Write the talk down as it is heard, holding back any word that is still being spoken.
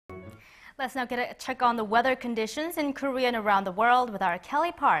Let's now get a check on the weather conditions in Korea and around the world with our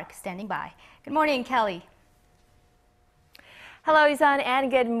Kelly Park standing by. Good morning, Kelly. Hello, Isan, and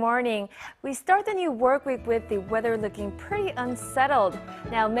good morning. We start the new work week with the weather looking pretty unsettled.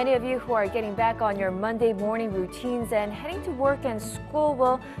 Now, many of you who are getting back on your Monday morning routines and heading to work and school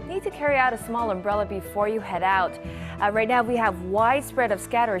will need to carry out a small umbrella before you head out. Right now, we have widespread of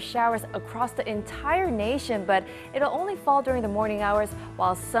scattered showers across the entire nation, but it'll only fall during the morning hours,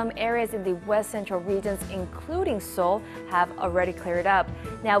 while some areas in the west central regions, including Seoul, have already cleared up.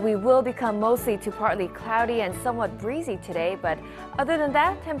 Now, we will become mostly to partly cloudy and somewhat breezy today, but other than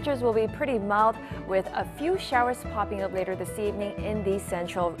that, temperatures will be pretty mild with a few showers popping up later this evening in the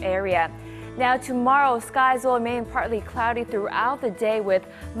central area. Now tomorrow, skies will remain partly cloudy throughout the day with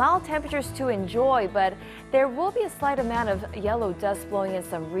mild temperatures to enjoy, but there will be a slight amount of yellow dust blowing in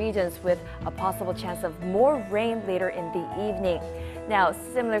some regions with a possible chance of more rain later in the evening. Now,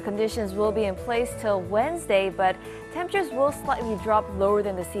 similar conditions will be in place till Wednesday, but temperatures will slightly drop lower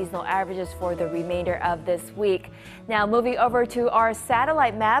than the seasonal averages for the remainder of this week. Now, moving over to our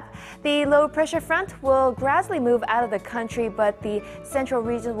satellite map, the low pressure front will gradually move out of the country, but the central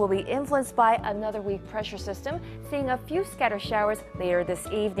region will be influenced by another weak pressure system, seeing a few scattered showers later this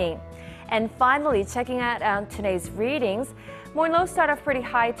evening. And finally, checking out today's readings. Morning lows start off pretty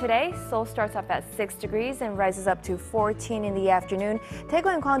high today. Seoul starts off at 6 degrees and rises up to 14 in the afternoon.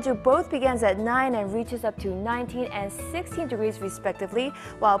 Daegu and Gwangju both begins at 9 and reaches up to 19 and 16 degrees respectively,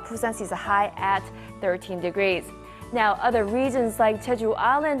 while Busan sees a high at 13 degrees. Now, other regions like Jeju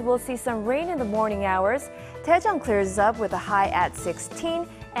Island will see some rain in the morning hours. Daejeon clears up with a high at 16,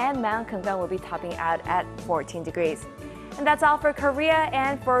 and Mount Gyeonggang will be topping out at 14 degrees. And that's all for Korea,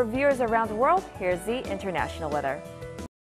 and for viewers around the world, here's the international weather.